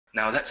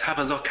Now let's have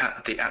a look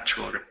at the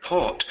actual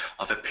report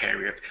of a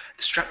the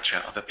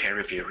structure of a peer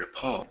review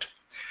report.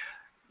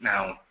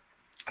 Now,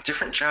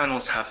 different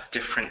journals have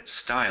different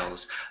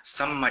styles.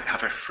 Some might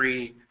have a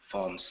free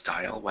form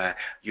style where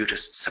you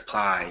just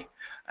supply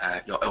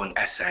your own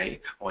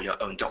essay or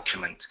your own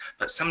document,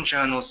 but some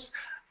journals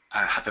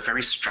have a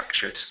very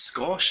structured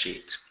score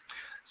sheet.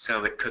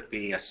 So it could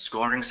be a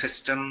scoring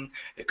system,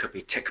 it could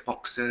be tick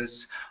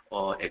boxes,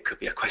 or it could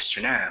be a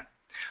questionnaire.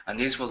 And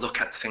these will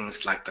look at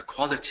things like the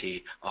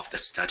quality of the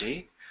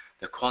study,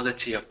 the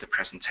quality of the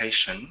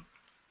presentation.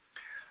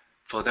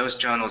 For those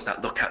journals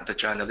that look at the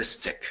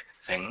journalistic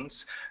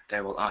things,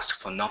 they will ask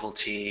for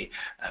novelty,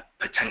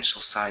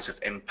 potential size of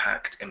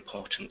impact,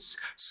 importance,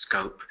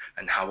 scope,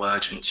 and how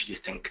urgent you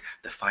think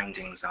the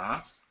findings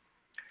are,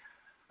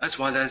 as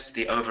well as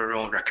the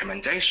overall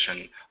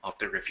recommendation of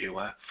the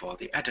reviewer for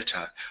the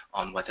editor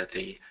on whether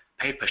the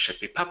paper should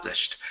be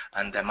published,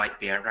 and there might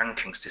be a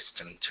ranking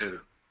system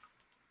too.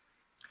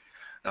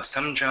 Now,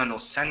 some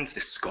journals send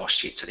this score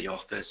sheet to the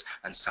authors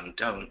and some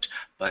don't,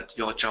 but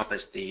your job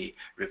as the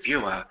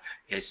reviewer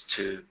is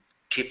to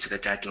keep to the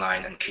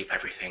deadline and keep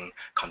everything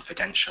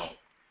confidential.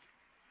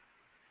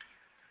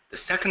 The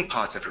second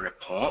part of a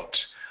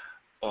report,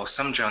 or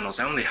some journals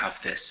only have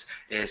this,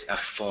 is a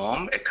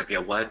form. It could be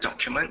a Word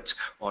document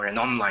or an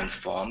online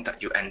form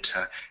that you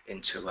enter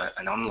into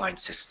an online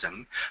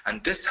system.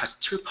 And this has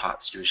two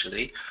parts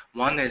usually.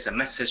 One is a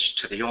message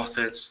to the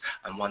authors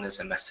and one is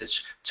a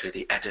message to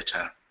the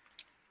editor.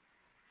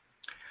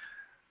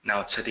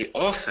 Now, to the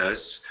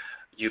authors,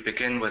 you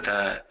begin with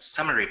a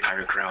summary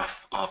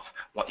paragraph of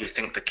what you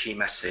think the key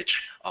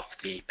message of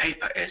the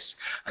paper is.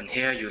 And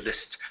here you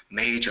list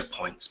major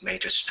points,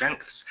 major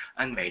strengths,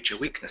 and major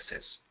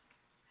weaknesses.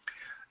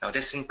 Now,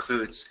 this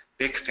includes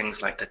big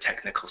things like the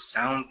technical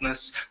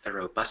soundness, the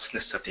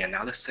robustness of the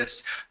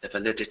analysis, the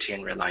validity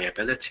and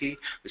reliability.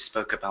 We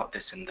spoke about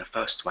this in the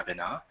first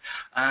webinar,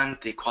 and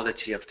the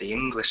quality of the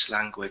English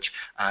language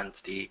and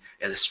the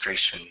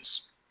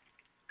illustrations.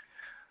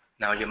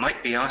 Now, you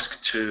might be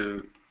asked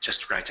to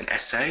just write an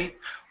essay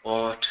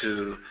or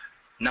to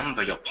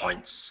number your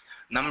points.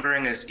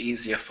 Numbering is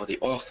easier for the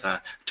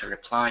author to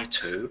reply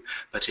to,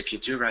 but if you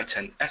do write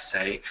an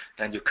essay,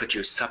 then you could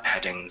use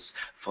subheadings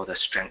for the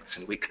strengths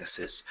and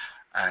weaknesses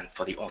and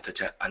for the author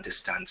to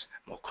understand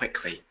more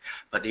quickly.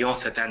 But the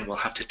author then will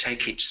have to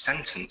take each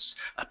sentence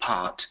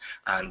apart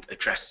and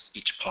address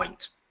each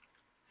point.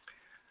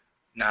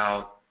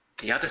 Now,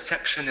 the other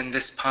section in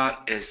this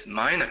part is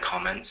minor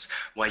comments,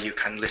 where you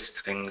can list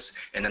things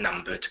in a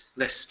numbered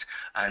list.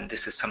 And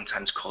this is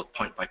sometimes called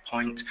point by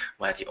point,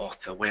 where the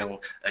author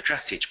will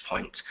address each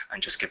point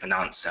and just give an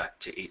answer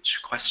to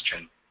each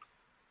question.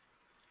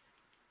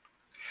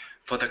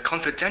 For the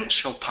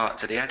confidential part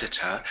to the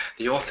editor,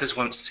 the authors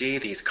won't see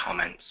these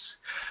comments.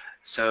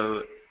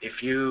 So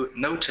if you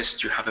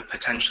noticed you have a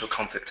potential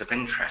conflict of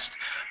interest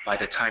by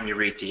the time you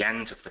read the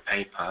end of the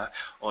paper,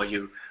 or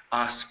you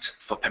asked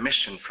for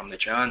permission from the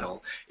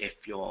journal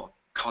if your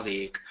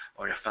colleague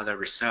or a fellow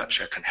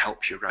researcher can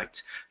help you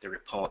write the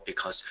report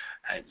because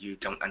you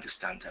don't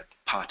understand a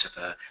part of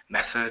a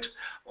method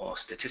or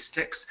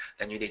statistics,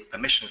 then you need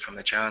permission from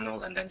the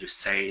journal, and then you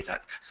say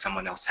that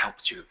someone else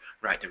helped you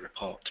write the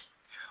report.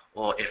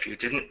 Or if you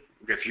didn't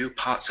review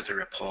parts of the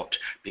report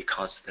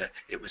because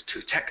it was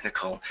too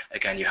technical,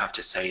 again, you have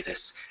to say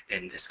this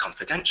in this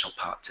confidential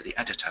part to the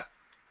editor.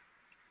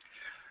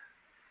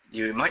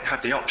 You might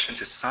have the option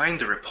to sign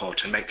the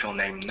report and make your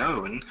name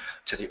known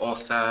to the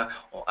author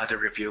or other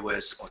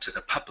reviewers or to the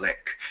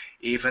public,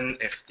 even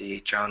if the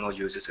journal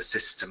uses a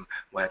system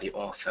where the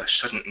author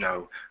shouldn't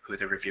know who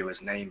the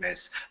reviewer's name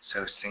is,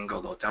 so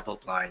single or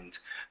double-blind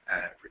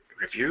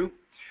review.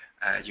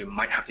 You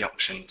might have the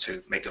option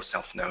to make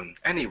yourself known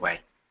anyway.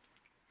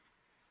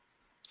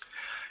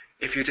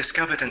 If you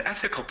discovered an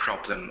ethical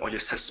problem or you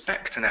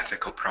suspect an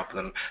ethical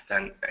problem,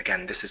 then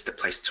again, this is the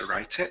place to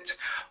write it.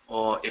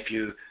 Or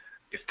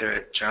if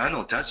the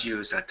journal does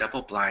use a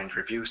double-blind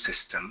review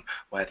system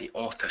where the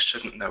author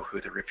shouldn't know who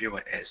the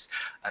reviewer is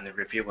and the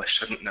reviewer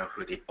shouldn't know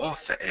who the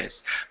author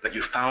is, but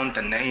you found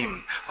the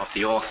name of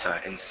the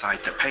author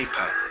inside the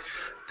paper,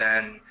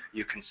 then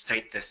you can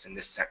state this in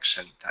this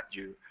section, that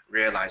you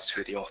realize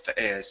who the author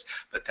is,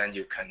 but then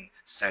you can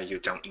say you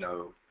don't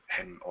know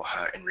him or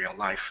her in real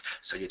life,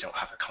 so you don't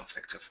have a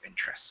conflict of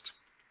interest.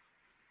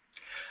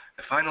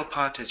 The final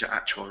part is your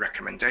actual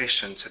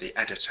recommendation to the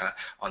editor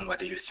on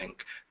whether you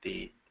think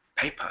the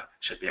paper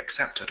should be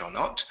accepted or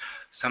not.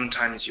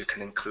 Sometimes you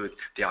can include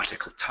the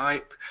article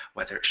type,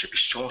 whether it should be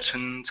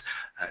shortened,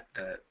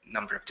 the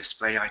number of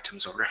display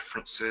items or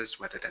references,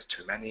 whether there's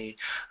too many,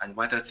 and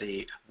whether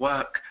the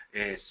work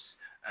is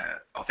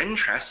of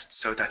interest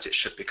so that it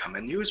should become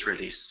a news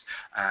release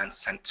and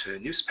sent to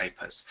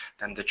newspapers.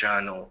 Then the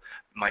journal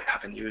might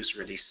have a news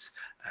release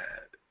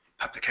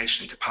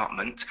publication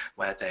department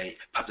where they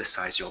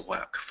publicize your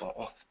work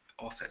for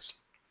authors.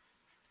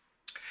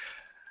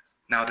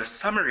 Now, the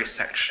summary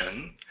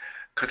section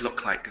could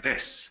look like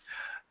this,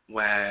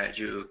 where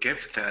you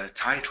give the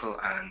title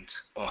and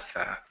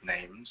author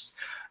names,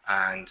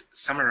 and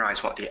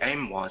summarize what the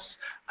aim was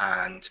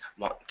and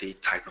what the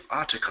type of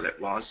article it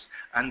was,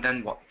 and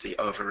then what the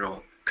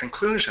overall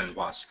conclusion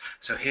was.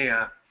 So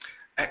here,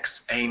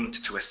 X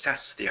aimed to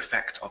assess the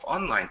effect of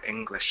online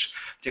English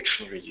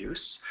dictionary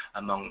use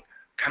among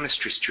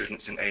chemistry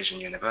students in Asian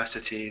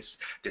universities.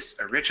 This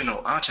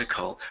original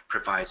article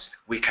provides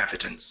weak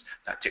evidence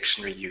that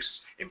dictionary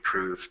use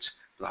improved,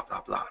 blah,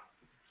 blah, blah.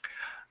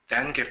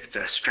 Then give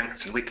the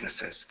strengths and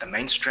weaknesses. The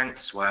main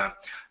strengths were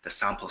the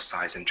sample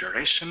size and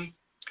duration,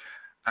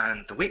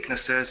 and the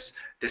weaknesses,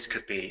 this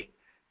could be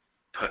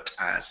put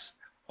as,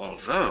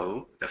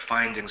 although the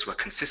findings were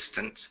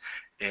consistent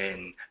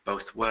in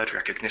both word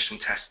recognition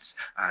tests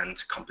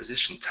and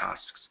composition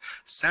tasks,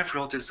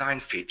 several design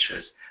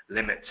features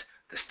limit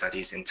the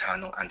study's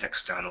internal and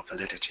external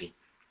validity.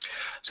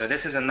 So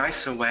this is a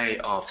nicer way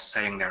of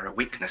saying there are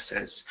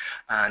weaknesses,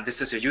 and this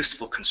is a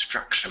useful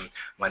construction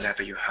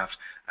whenever you have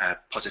a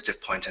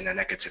positive point and a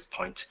negative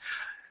point.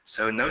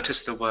 So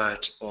notice the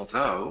word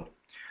although,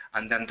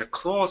 and then the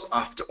clause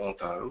after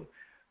although,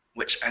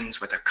 which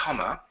ends with a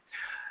comma.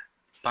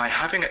 By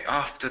having it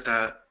after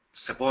the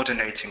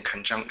subordinating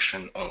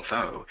conjunction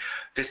although,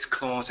 this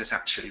clause is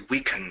actually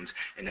weakened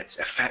in its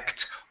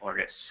effect or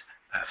its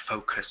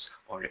focus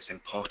or its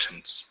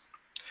importance.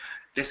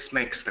 This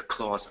makes the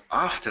clause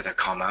after the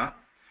comma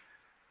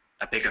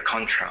a bigger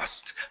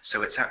contrast,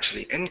 so it's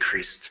actually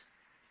increased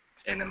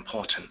in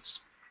importance.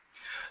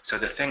 So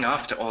the thing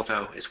after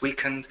although is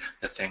weakened,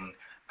 the thing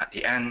at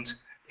the end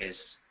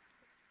is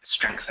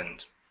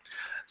strengthened.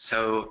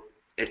 So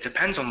it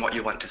depends on what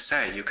you want to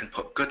say. You can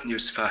put good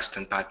news first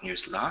and bad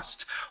news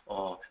last,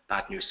 or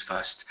bad news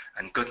first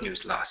and good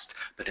news last,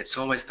 but it's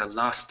always the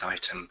last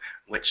item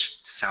which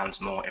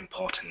sounds more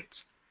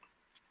important.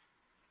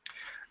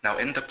 Now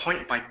in the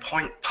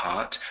point-by-point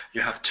part,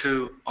 you have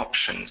two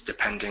options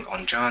depending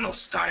on journal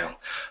style.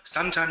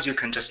 Sometimes you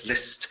can just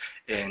list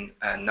in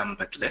a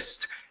numbered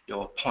list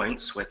your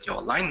points with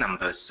your line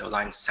numbers. So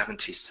line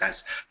 70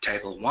 says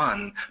table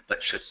 1,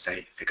 but should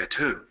say figure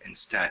 2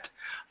 instead.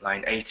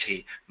 Line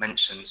 80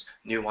 mentions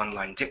new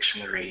online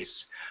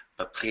dictionaries,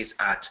 but please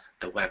add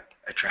the web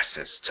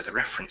addresses to the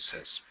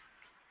references.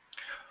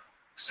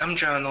 Some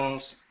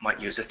journals might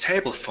use a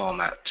table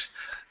format.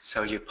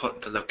 So you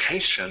put the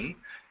location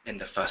in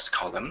the first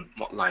column,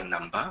 what line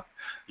number,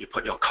 you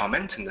put your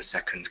comment in the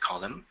second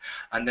column,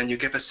 and then you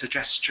give a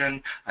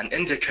suggestion and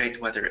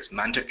indicate whether it's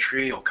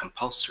mandatory or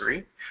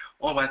compulsory,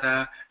 or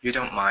whether you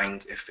don't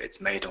mind if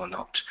it's made or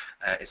not,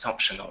 it's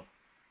optional.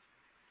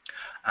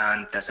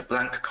 And there's a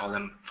blank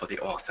column for the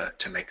author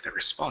to make the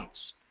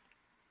response.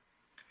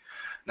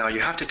 Now you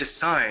have to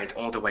decide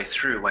all the way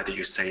through whether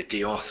you say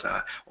the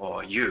author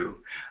or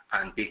you,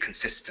 and be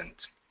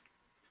consistent.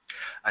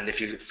 And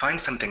if you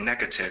find something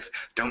negative,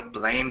 don't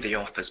blame the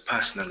authors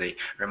personally.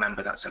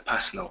 Remember, that's a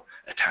personal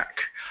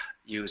attack.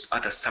 Use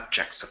other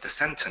subjects of the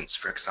sentence.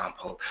 For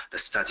example, the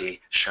study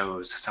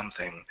shows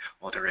something,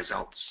 or the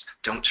results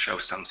don't show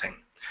something.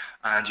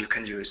 And you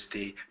can use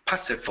the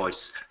passive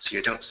voice, so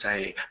you don't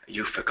say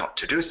you forgot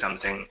to do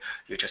something,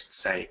 you just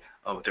say,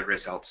 oh, the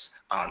results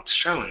aren't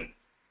shown.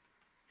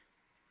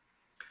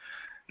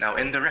 Now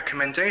in the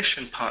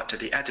recommendation part to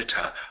the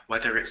editor,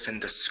 whether it's in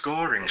the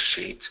scoring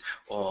sheet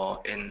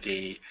or in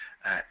the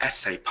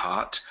essay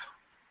part,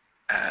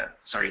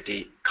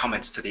 the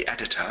comments to the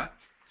editor,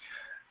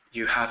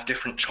 you have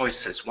different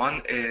choices.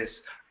 One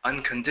is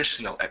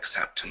unconditional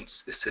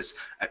acceptance. This is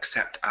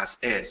accept as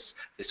is.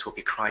 This will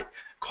be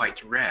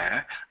quite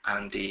rare,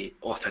 and the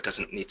author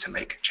doesn't need to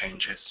make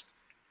changes.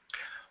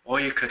 Or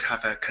you could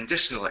have a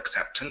conditional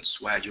acceptance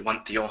where you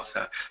want the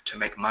author to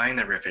make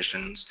minor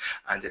revisions,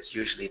 and it's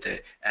usually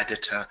the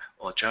editor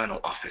or journal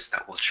office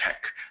that will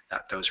check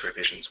that those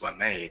revisions were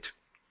made.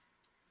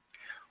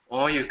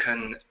 Or you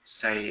can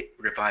say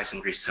revise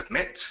and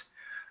resubmit,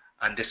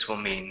 and this will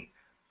mean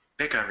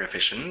bigger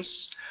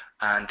revisions,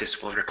 and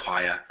this will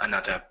require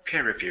another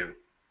peer review.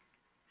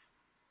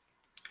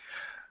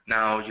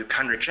 Now, you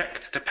can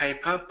reject the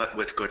paper, but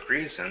with good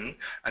reason,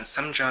 and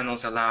some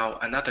journals allow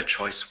another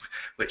choice,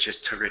 which is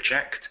to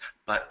reject,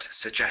 but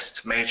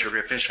suggest major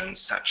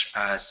revisions, such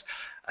as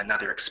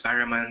another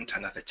experiment,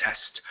 another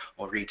test,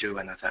 or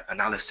redo another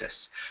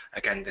analysis.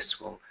 Again,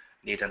 this will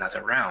need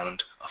another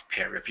round of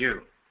peer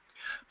review.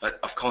 But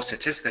of course,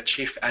 it is the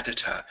chief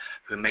editor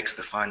who makes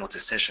the final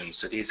decision,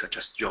 so these are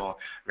just your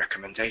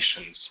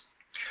recommendations.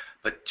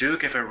 But do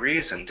give a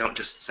reason, don't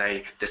just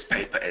say this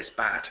paper is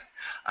bad.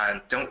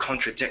 And don't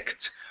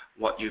contradict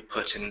what you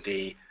put in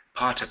the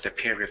part of the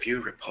peer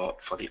review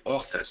report for the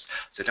authors.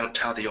 So don't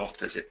tell the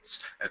authors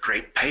it's a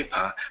great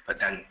paper, but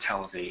then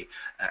tell the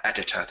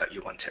editor that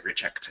you want it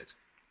rejected.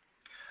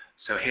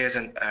 So here's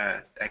an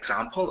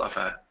example of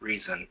a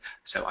reason.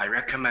 So I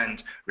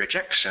recommend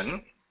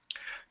rejection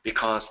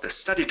because the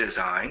study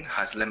design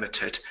has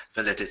limited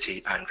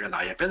validity and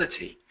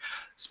reliability.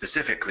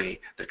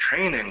 Specifically, the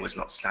training was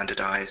not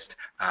standardized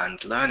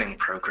and learning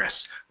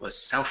progress was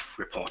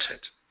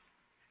self-reported.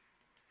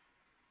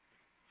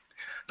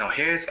 Now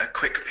here's a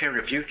quick peer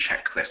review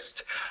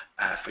checklist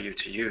for you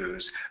to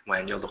use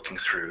when you're looking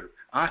through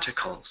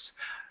articles.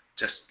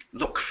 Just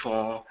look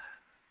for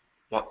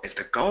what is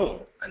the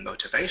goal and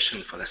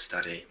motivation for the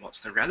study? What's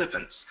the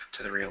relevance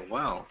to the real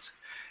world?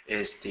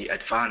 Is the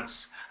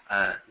advance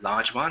a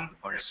large one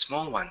or a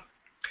small one?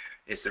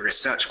 Is the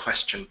research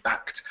question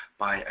backed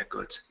by a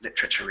good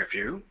literature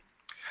review?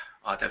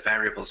 Are the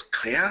variables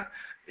clear?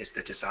 Is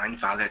the design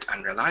valid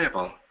and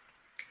reliable?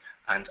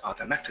 And are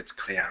the methods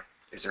clear?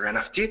 Is there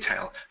enough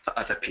detail for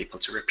other people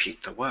to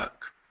repeat the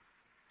work?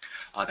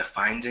 Are the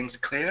findings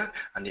clear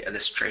and the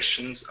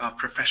illustrations are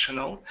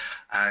professional?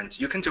 And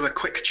you can do a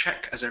quick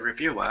check as a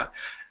reviewer,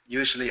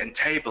 usually in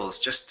tables,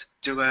 just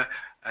do a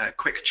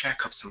quick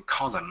check of some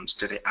columns.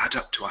 Do they add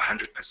up to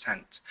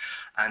 100%?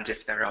 And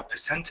if there are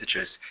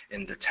percentages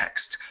in the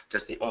text,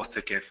 does the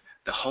author give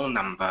the whole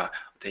number,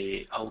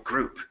 the whole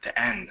group, the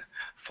N,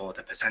 for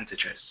the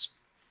percentages?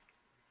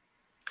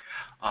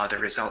 Are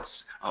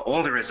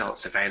all the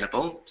results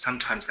available?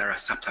 Sometimes there are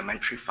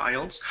supplementary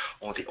files,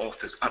 or the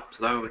authors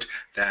upload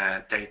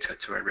their data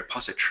to a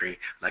repository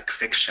like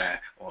Figshare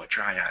or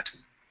Dryad.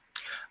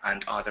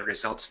 And are the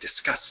results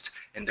discussed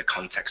in the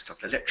context of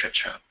the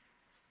literature?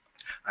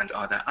 And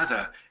are there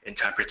other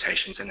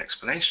interpretations and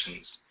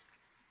explanations?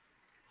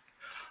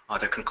 Are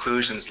the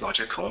conclusions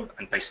logical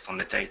and based on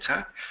the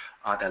data?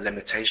 Are there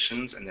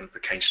limitations and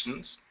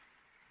implications?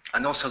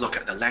 And also look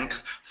at the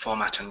length,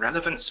 format, and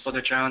relevance for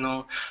the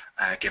journal,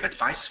 give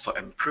advice for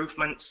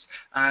improvements,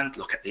 and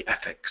look at the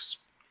ethics.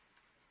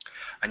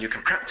 And you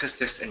can practice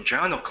this in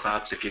journal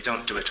clubs if you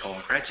don't do it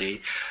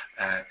already.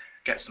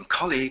 Get some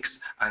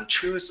colleagues and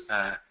choose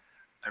a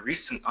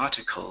recent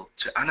article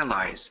to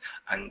analyze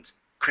and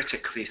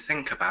critically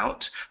think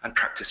about and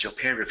practice your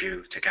peer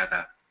review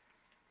together.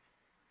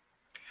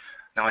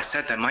 Now, I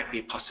said there might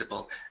be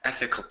possible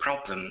ethical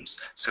problems,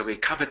 so we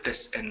covered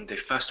this in the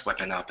first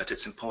webinar, but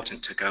it's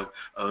important to go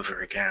over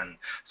again.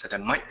 So there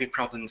might be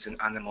problems in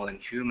animal and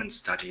human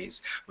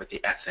studies with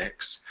the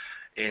ethics.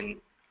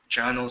 In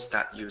journals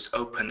that use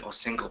open or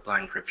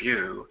single-blind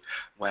review,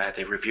 where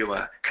the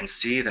reviewer can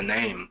see the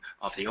name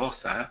of the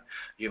author,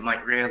 you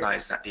might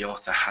realize that the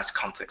author has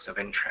conflicts of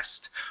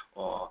interest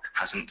or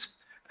hasn't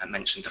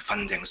mentioned the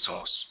funding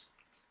source.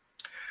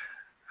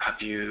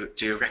 Do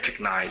you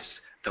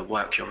recognize the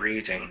work you're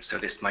reading? So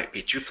this might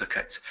be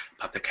duplicate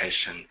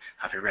publication.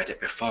 Have you read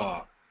it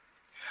before?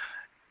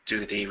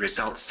 Do the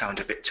results sound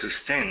a bit too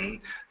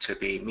thin to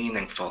be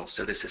meaningful?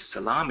 So this is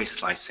salami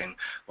slicing,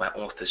 where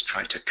authors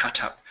try to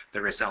cut up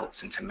the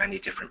results into many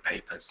different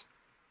papers.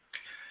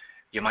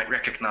 You might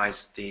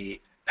recognize the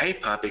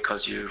paper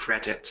because you've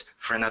read it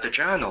for another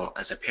journal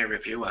as a peer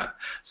reviewer.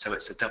 So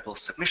it's a double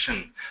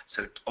submission.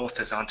 So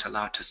authors aren't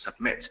allowed to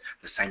submit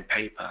the same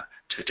paper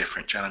to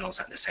different journals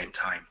at the same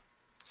time.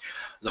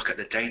 Look at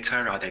the data.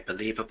 Are they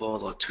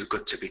believable or too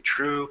good to be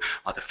true?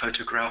 Are the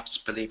photographs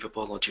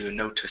believable, or do you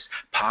notice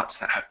parts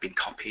that have been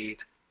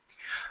copied?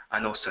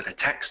 And also the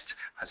text,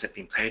 has it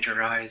been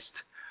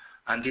plagiarized?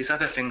 And these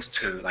other things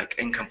too, like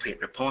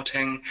incomplete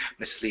reporting,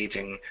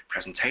 misleading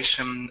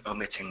presentation,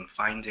 omitting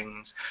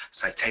findings,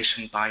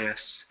 citation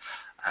bias,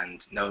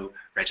 and no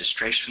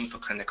registration for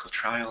clinical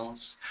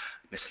trials,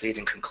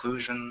 misleading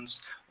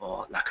conclusions,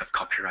 or lack of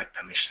copyright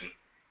permission.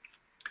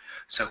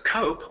 So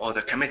COPE, or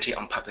the Committee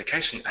on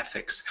Publication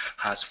Ethics,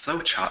 has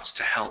flowcharts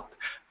to help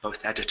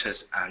both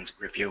editors and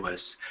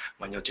reviewers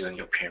when you're doing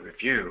your peer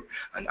review.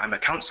 And I'm a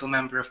council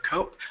member of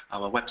COPE.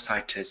 Our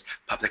website is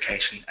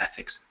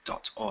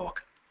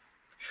publicationethics.org.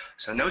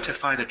 So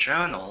notify the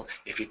journal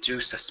if you do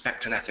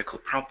suspect an ethical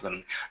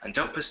problem, and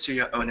don't pursue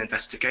your own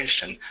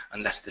investigation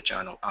unless the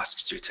journal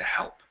asks you to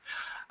help.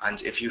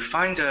 And if you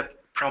find a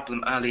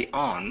problem early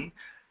on,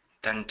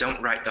 then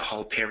don't write the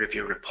whole peer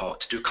review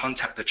report. Do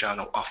contact the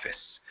journal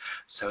office.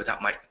 So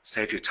that might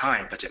save you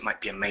time, but it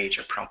might be a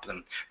major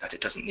problem that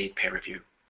it doesn't need peer review.